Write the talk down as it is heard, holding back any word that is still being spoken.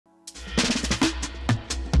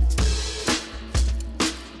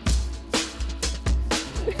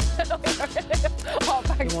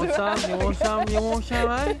You want some? You want some? You want some,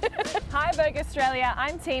 eh? Hi Vogue Australia,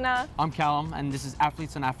 I'm Tina. I'm Callum, and this is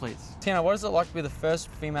Athletes on Athletes. Tina, what is it like to be the first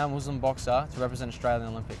female Muslim boxer to represent Australia in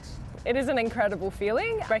the Olympics? It is an incredible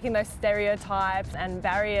feeling, breaking those stereotypes and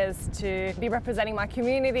barriers to be representing my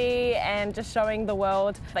community and just showing the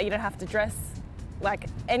world that you don't have to dress like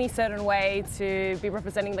any certain way to be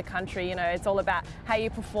representing the country. You know, it's all about how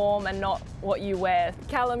you perform and not what you wear.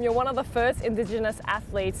 Callum, you're one of the first Indigenous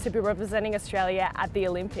athletes to be representing Australia at the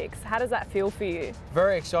Olympics. How does that feel for you?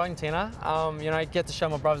 Very exciting, Tina. You know, get to show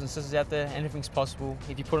my brothers and sisters out there anything's possible.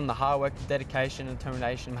 If you put in the hard work, dedication and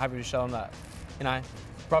determination, I'm happy to show them that, you know,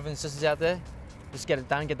 brothers and sisters out there, just get it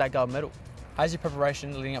done, get that gold medal. How's your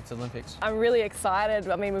preparation leading up to the Olympics? I'm really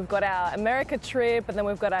excited. I mean, we've got our America trip and then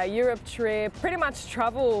we've got our Europe trip. Pretty much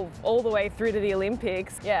travel all the way through to the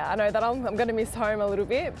Olympics. Yeah, I know that I'm going to miss home a little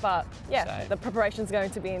bit, but yeah, Same. The preparation's going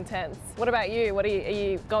to be intense. What about you? Are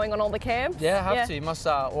you going on all the camps? Yeah, I have to. You must,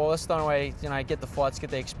 well, that's the only way, you know, get the fights,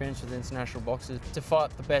 get the experience with international boxers. To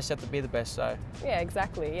fight the best, you have to be the best, so. Yeah,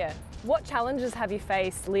 exactly, yeah. What challenges have you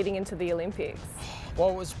faced leading into the Olympics?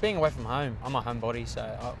 Well, it's being away from home. I'm a homebody, so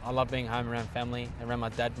I love being home around family, around my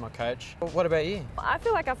dad, my coach. What about you? I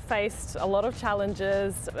feel like I've faced a lot of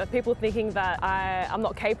challenges. People thinking that I'm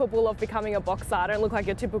not capable of becoming a boxer. I don't look like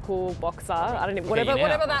your typical boxer. I don't even,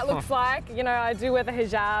 whatever that looks like. You know, I do wear the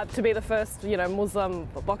hijab to be the first, you know, Muslim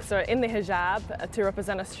boxer in the hijab to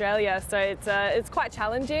represent Australia. So it's quite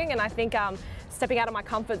challenging, and I think stepping out of my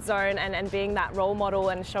comfort zone and being that role model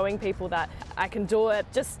and showing people that I can do it,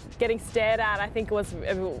 just getting stared at, I think was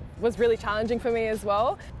really challenging for me as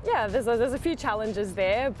well. Yeah, there's a few challenges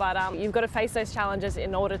there, but you've got to face those challenges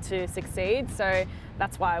in order to succeed. So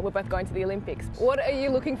that's why we're both going to the Olympics. What are you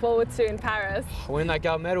looking forward to in Paris? Win that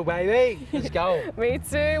gold medal, baby. Let's go. Me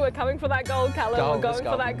too. We're coming for that gold, Callum. We're going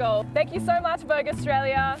for that gold. Thank you so much, Vogue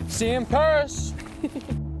Australia. See you in Paris.